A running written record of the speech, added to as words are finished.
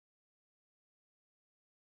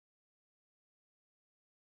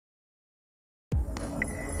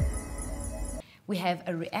we have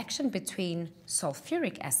a reaction between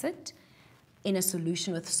sulfuric acid in a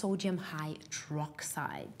solution with sodium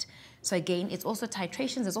hydroxide. So again, it's also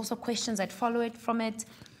titrations. There's also questions that follow it from it.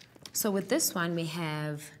 So with this one, we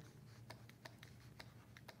have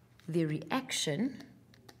the reaction.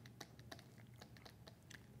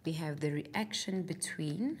 We have the reaction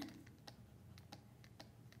between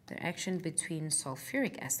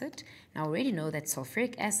sulfuric acid. Now, I already know that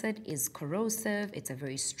sulfuric acid is corrosive. It's a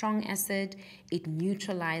very strong acid. It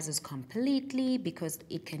neutralizes completely because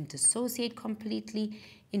it can dissociate completely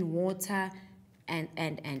in water. And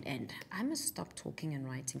I must stop talking and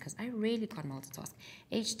writing because I really can't multitask.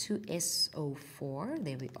 H2SO4,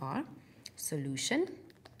 there we are. Solution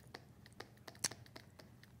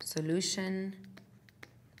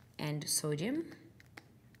and sodium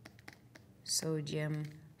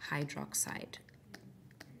hydroxide.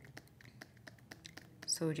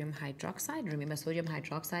 Sodium hydroxide, remember sodium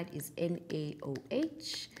hydroxide is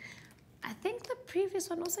NaOH. I think the previous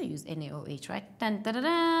one also used NaOH, right? Dun, da, da,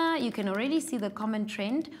 da. You can already see the common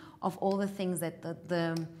trend of all the things that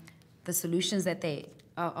the solutions that they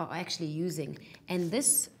are actually using. And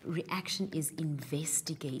this reaction is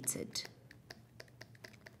investigated.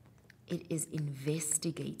 It is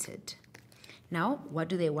investigated. Now, what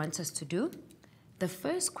do they want us to do? The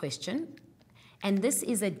first question, and this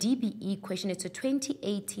is a DBE question, it's a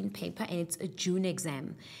 2018 paper and it's a June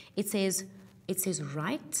exam. It says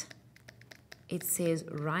write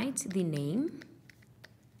the name.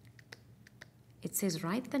 It says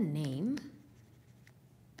write the name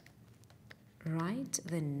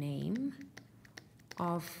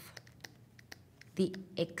of the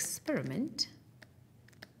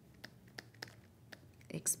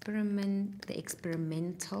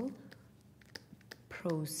experimental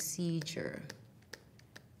procedure.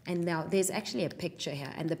 And now there's actually a picture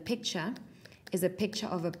here, and the picture is a picture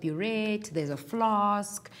of a burette. There's a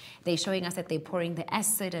flask. They're showing us that they're pouring the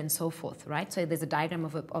acid and so forth, right? So there's a diagram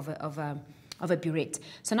of a burette.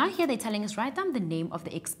 So now here they're telling us write down the name of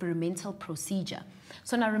the experimental procedure.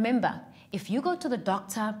 So now remember, if you go to the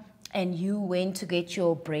doctor and you went to get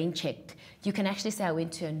your brain checked, you can actually say I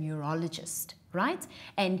went to a neurologist, right?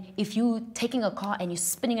 And if you're taking a car and you're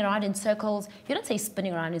spinning around in circles, you don't say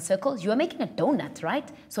spinning around in circles, you are making a donut, right?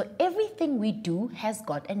 So everything we do has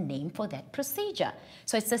got a name for that procedure.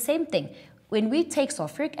 So it's the same thing. When we take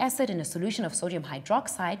sulfuric acid in a solution of sodium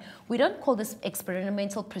hydroxide, we don't call this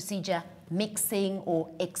experimental procedure mixing or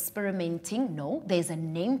experimenting. No, there's a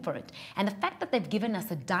name for it. And the fact that they've given us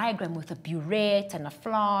a diagram with a burette and a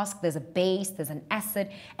flask, there's a base, there's an acid,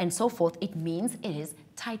 and so forth, it means it is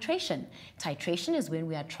titration. Titration is when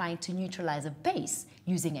we are trying to neutralize a base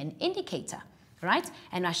using an indicator, right?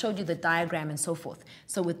 And I showed you the diagram and so forth.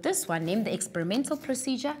 So with this one, named the experimental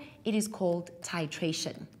procedure, it is called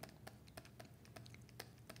titration.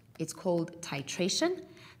 It's called titration.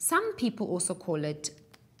 Some people also call it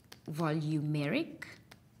volumeric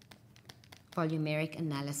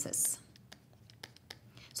analysis.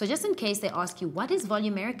 So just in case they ask you, what is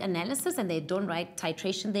volumeric analysis, and they don't write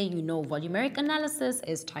titration there, you know volumeric analysis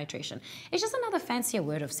is titration. It's just another fancier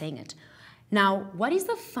word of saying it. Now, what is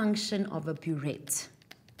the function of a burette?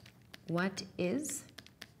 What is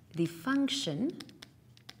the function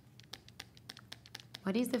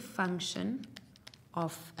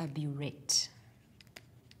of a burette?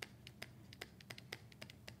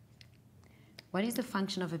 What is the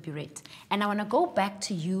function of a burette? And I want to go back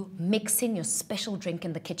to you mixing your special drink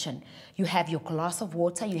in the kitchen. You have your glass of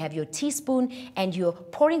water, you have your teaspoon, and you're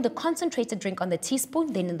pouring the concentrated drink on the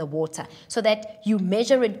teaspoon, then in the water, so that you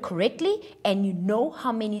measure it correctly and you know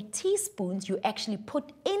how many teaspoons you actually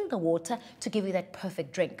put in the water to give you that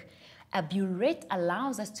perfect drink. A burette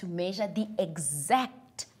allows us to measure the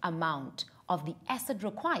exact amount of the acid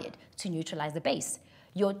required to neutralize the base.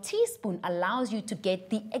 Your teaspoon allows you to get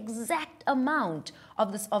the exact amount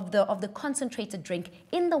of the concentrated drink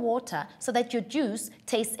in the water so that your juice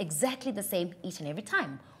tastes exactly the same each and every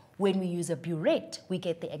time. When we use a burette, we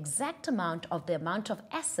get the exact amount of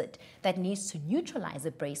acid that needs to neutralize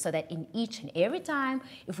the base so that in each and every time,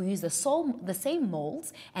 if we use the same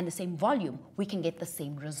moles and the same volume, we can get the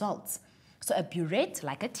same results. So a burette,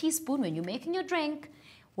 like a teaspoon when you're making your drink,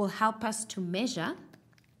 will help us to measure.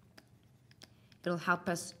 It'll help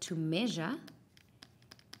us to measure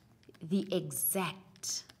the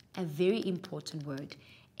exact, a very important word,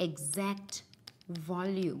 exact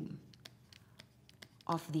volume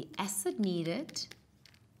of the acid needed,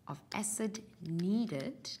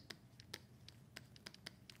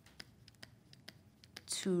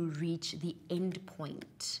 to reach the end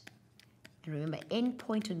point. And remember, end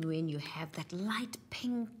point is when you have that light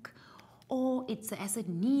pink, or it's the acid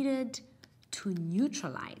needed to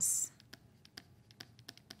neutralize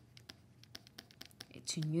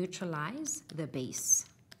the base.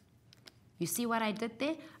 You see what I did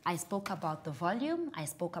there? I spoke about the volume, I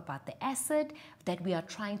spoke about the acid, that we are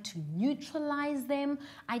trying to neutralize them.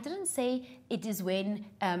 I didn't say it is when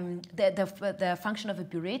the function of a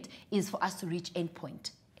burette is for us to reach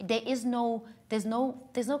endpoint. There's no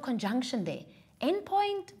conjunction there.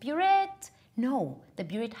 Endpoint, burette, no. The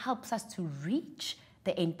burette helps us to reach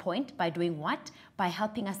the endpoint by doing what? By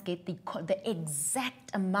helping us get the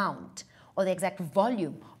exact amount or the exact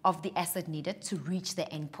volume of the acid needed to reach the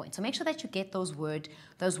endpoint. So make sure that you get those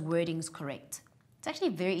wordings correct. It's actually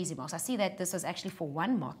very easy marks. I see that this was actually for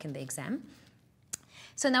 1 mark in the exam.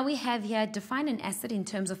 So now we have here, define an acid in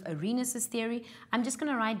terms of Arrhenius' theory. I'm just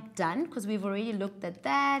going to write done because we've already looked at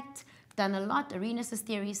that. Done a lot. Arrhenius'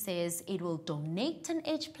 theory says it will donate an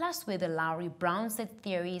H+, where the Lowry-Brownstedt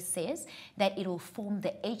theory says that it will form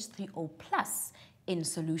the H3O+ in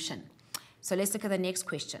solution. So let's look at the next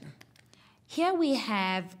question. Here we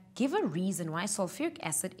have, give a reason why sulfuric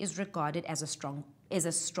acid is regarded as a strong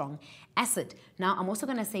acid. Now I'm also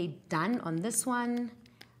going to say done on this one.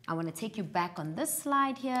 I want to take you back on this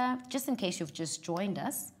slide here, just in case you've just joined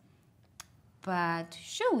us. But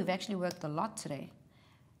sure, we've actually worked a lot today.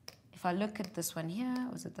 If I look at this one here,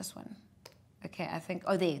 was it this one? Okay, I think,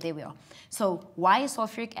 oh, there we are. So why is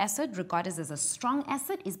sulfuric acid regarded as a strong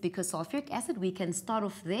acid is because sulfuric acid, we can start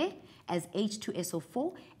off there as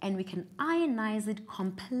H2SO4 and we can ionize it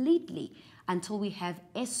completely until we have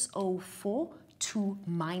SO4 2-.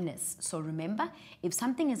 So remember, if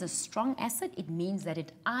something is a strong acid, it means that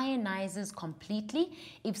it ionizes completely.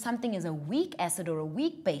 If something is a weak acid or a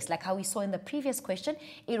weak base, like how we saw in the previous question,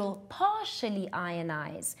 it'll partially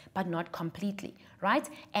ionize, but not completely, right?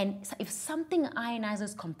 And if something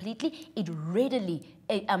ionizes completely, it readily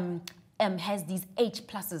has these H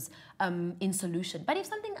pluses in solution. But if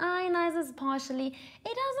something ionizes partially,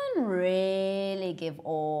 it doesn't really give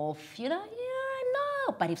off, you know,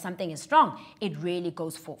 but if something is strong, it really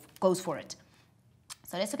goes for it.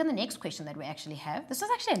 So let's look at the next question that we actually have. This was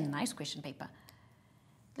actually a nice question paper.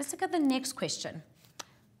 Let's look at the next question.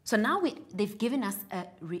 So now they've given us a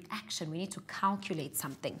reaction. We need to calculate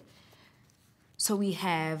something. So we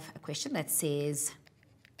have a question that says,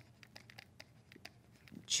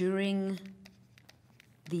 during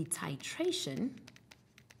the titration,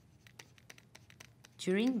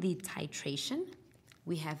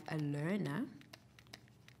 we have a learner.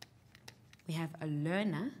 We have a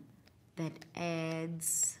learner that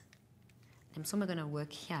adds, I'm still going to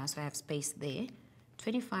work here, so I have space there,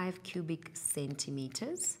 25 cubic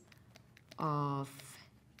centimeters of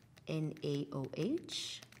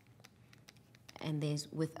NaOH, and there's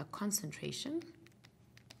with a concentration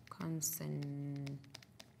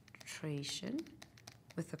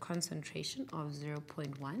with a concentration of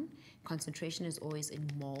 0.1. Concentration is always in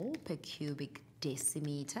mole per cubic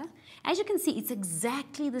decimeter. As you can see, it's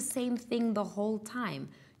exactly the same thing the whole time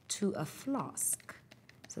to a flask.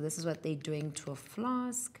 So this is what they're doing to a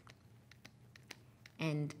flask,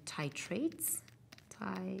 and titrates,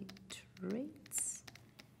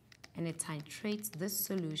 and it titrates this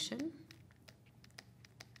solution,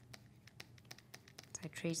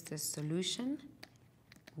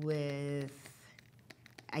 with,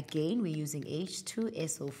 again, we're using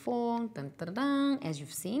H2SO4, dun, dun, dun, as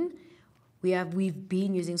you've seen. We've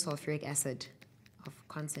been using sulfuric acid of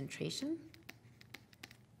concentration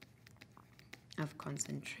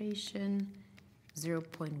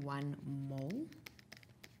 0.1 mole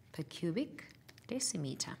per cubic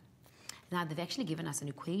decimeter. Now they've actually given us an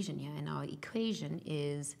equation here, and our equation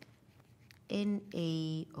is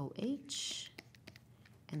NaOH,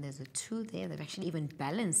 and there's a 2 there. They've actually even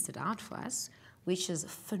balanced it out for us, which is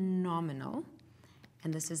phenomenal.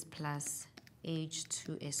 And this is plus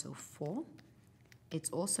H2SO4. It's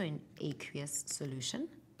also an aqueous solution.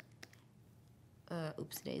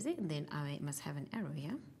 Oops daisy, and then I must have an arrow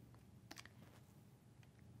here.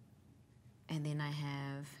 And then I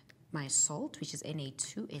have my salt, which is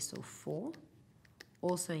Na2SO4,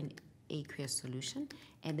 also an aqueous solution.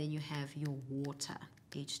 And then you have your water,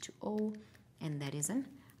 H2O, and that is an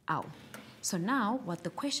Al. So now what the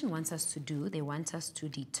question wants us to do, they want us to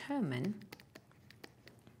determine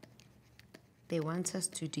the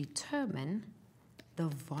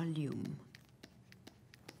volume.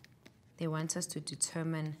 They want us to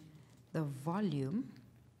determine the volume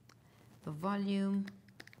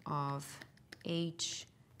of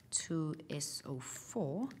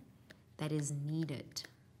H2SO4 that is needed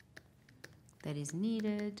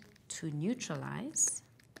to neutralize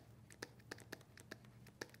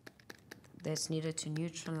the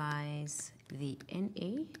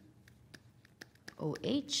Na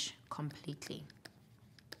OH completely.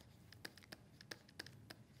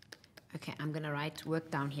 Okay, I'm going to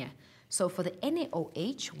work down here. So for the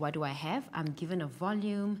NaOH, what do I have? I'm given a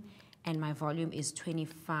volume, and my volume is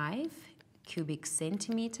 25 cubic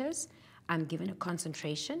centimeters. I'm given a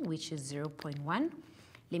concentration, which is 0.1.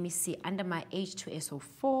 Let me see, under my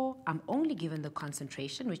H2SO4, I'm only given the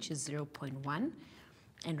concentration, which is 0.1.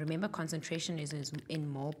 And remember, concentration is in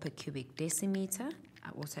mole per cubic decimeter. I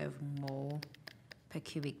also have mole per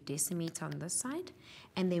cubic decimeter on this side.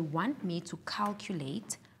 And they want me to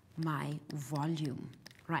calculate my volume,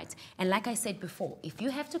 right? And like I said before, if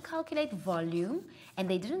you have to calculate volume and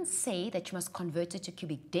they didn't say that you must convert it to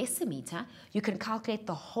cubic decimeter, you can calculate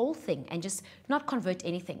the whole thing and just not convert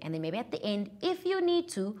anything. And then maybe at the end, if you need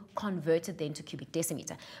to, convert it then to cubic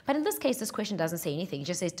decimeter. But in this case, this question doesn't say anything. It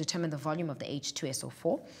just says determine the volume of the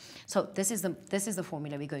H2SO4. So this is the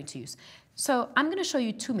formula we're going to use. So I'm going to show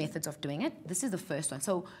you two methods of doing it. This is the first one.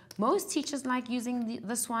 So most teachers like using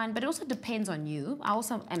this one, but it also depends on you. I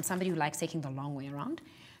also am somebody who likes taking the long way around.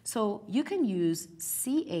 So you can use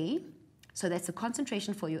Ca, so that's the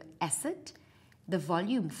concentration for your acid, the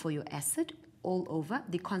volume for your acid, all over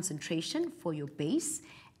the concentration for your base,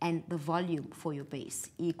 and the volume for your base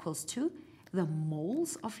equals to the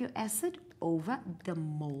moles of your acid over the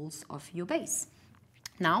moles of your base.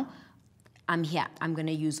 Now, I'm here. I'm going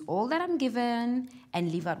to use all that I'm given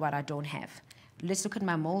and leave out what I don't have. Let's look at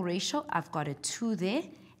my mole ratio. I've got a 2 there,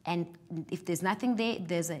 and if there's nothing there,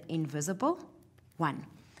 there's an invisible 1.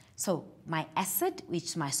 So my acid, which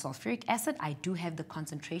is my sulfuric acid, I do have the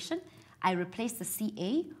concentration. I replace the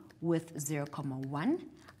Ca with 0.1.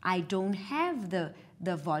 I don't have the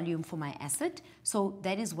volume for my acid, so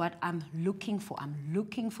that is what I'm looking for. I'm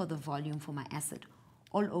looking for the volume for my acid.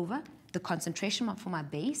 All over, the concentration for my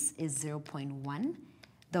base is 0.1.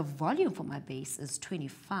 The volume for my base is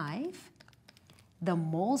 25. The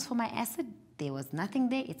moles for my acid, there was nothing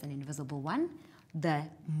there. It's an invisible 1. The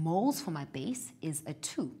moles for my base is a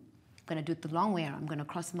 2. I'm going to do it the long way around. I'm going to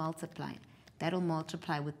cross multiply. That will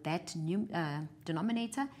multiply with that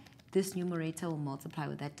denominator. This numerator will multiply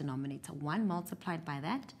with that denominator. 1 multiplied by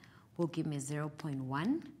that will give me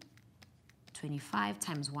 0.1. 25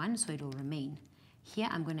 times 1, so it will remain. Here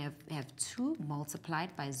I'm going to have 2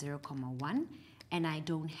 multiplied by 0.1, and I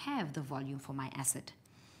don't have the volume for my acid.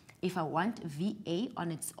 If I want VA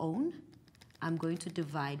on its own, I'm going to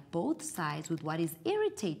divide both sides with what is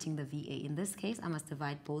irritating the VA. In this case, I must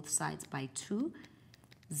divide both sides by 2,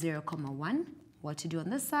 0.1. What to do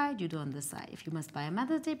on this side, you do on this side. If you must buy a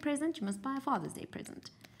Mother's Day present, you must buy a Father's Day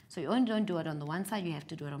present. So you only don't do it on the one side, you have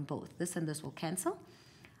to do it on both. This and this will cancel.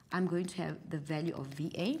 I'm going to have the value of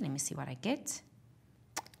VA. Let me see what I get.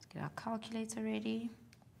 Let's get our calculator ready.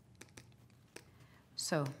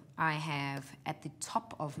 So I have at the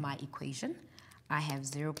top of my equation, I have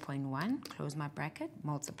 0.1, close my bracket,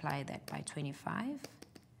 multiply that by 25,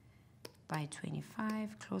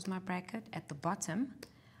 close my bracket. At the bottom,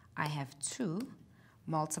 I have 2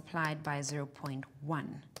 multiplied by 0.1,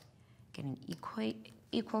 get an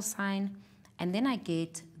equal sign, and then I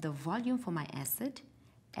get the volume for my acid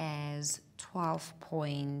as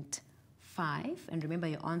 12.5, and remember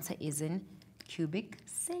your answer is in cubic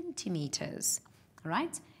centimeters, all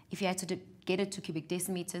right? If you had to get it to cubic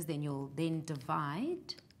decimeters, then you'll then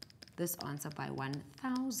divide this answer by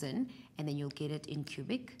 1,000, and then you'll get it in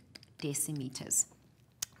cubic decimeters,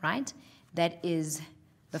 right?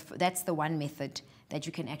 That's the one method that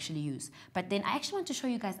you can actually use. But then I actually want to show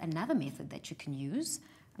you guys another method that you can use.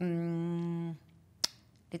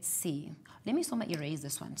 Let's see. Let me erase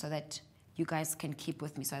this one so that you guys can keep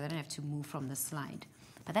with me so I don't have to move from the slide.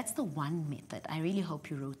 But that's the one method. I really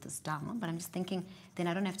hope you wrote this down, but I'm just thinking then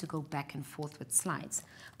I don't have to go back and forth with slides.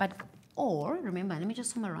 But or, remember, let me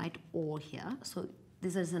just write or here. So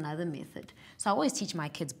this is another method. So I always teach my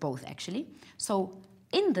kids both actually. So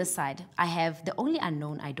in this side, I have the only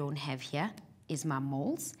unknown I don't have here is my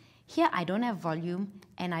moles. Here I don't have volume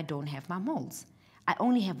and I don't have my moles. I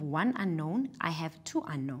only have one unknown, I have 2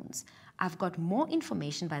 unknowns. I've got more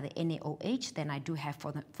information by the NaOH than I do have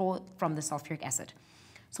from the sulfuric acid.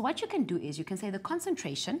 So what you can do is you can say the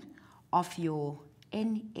concentration of your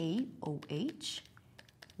NaOH,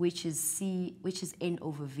 which is N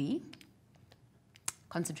over V.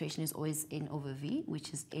 Concentration is always N over V,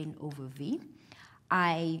 which is N over V.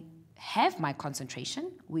 I have my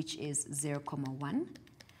concentration, which is 0.1.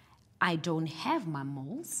 I don't have my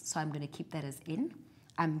moles, so I'm going to keep that as N.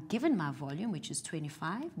 I'm given my volume, which is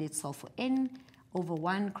 25. Let's solve for N over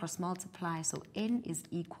 1, cross multiply. So N is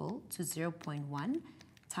equal to 0.1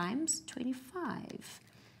 times 25.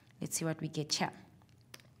 Let's see what we get here.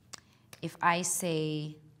 If I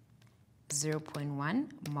say 0.1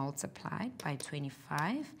 multiplied by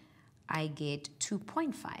 25, I get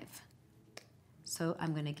 2.5. So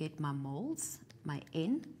I'm going to get my moles, my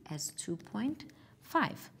N, as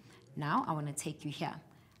 2.5. Now I want to take you here.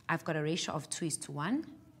 I've got a ratio of 2:1,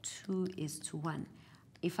 2:1.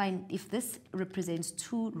 If this represents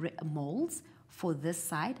 2 moles for this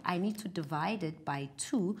side, I need to divide it by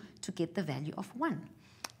 2 to get the value of 1.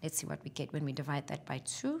 Let's see what we get when we divide that by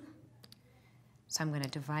 2. So I'm going to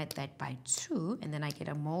divide that by 2, and then I get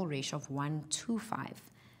a mole ratio of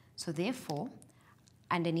 1:5. So therefore,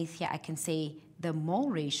 underneath here, I can say the mole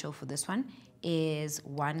ratio for this one is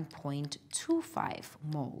 1.25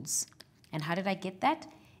 moles. And how did I get that?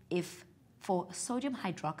 If for sodium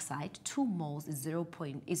hydroxide, 2 moles is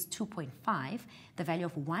 2.5, the value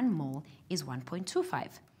of 1 mole is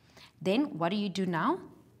 1.25. Then what do you do now?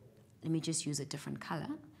 Let me just use a different color.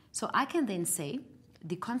 So I can then say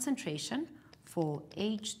the concentration for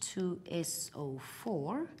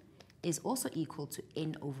H2SO4 is also equal to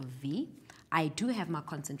N over V. I do have my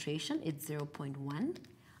concentration, it's 0.1.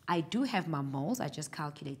 I do have my moles, I just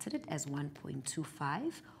calculated it as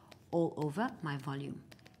 1.25 all over my volume.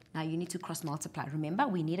 Now you need to cross multiply. Remember,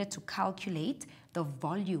 we needed to calculate the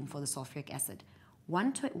volume for the sulfuric acid.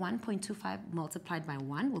 1.25 multiplied by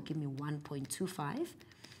 1 will give me 1.25.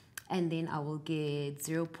 And then I will get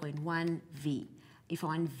 0.1 V. If I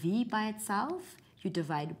want V by itself, you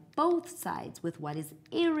divide both sides with what is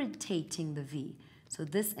irritating the V. So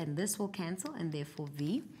this and this will cancel, and therefore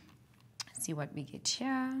V. See what we get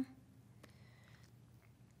here.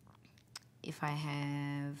 If I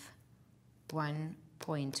have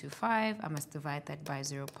 1.25, I must divide that by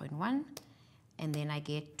 0.1, and then I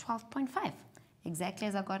get 12.5. Exactly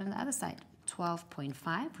as I got on the other side,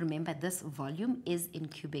 12.5. Remember, this volume is in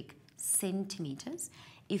cubic centimeters.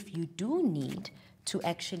 If you do need to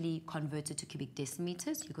actually convert it to cubic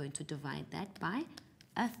decimeters, you're going to divide that by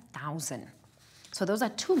 1,000. So those are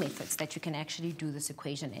 2 methods that you can actually do this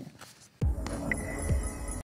equation in.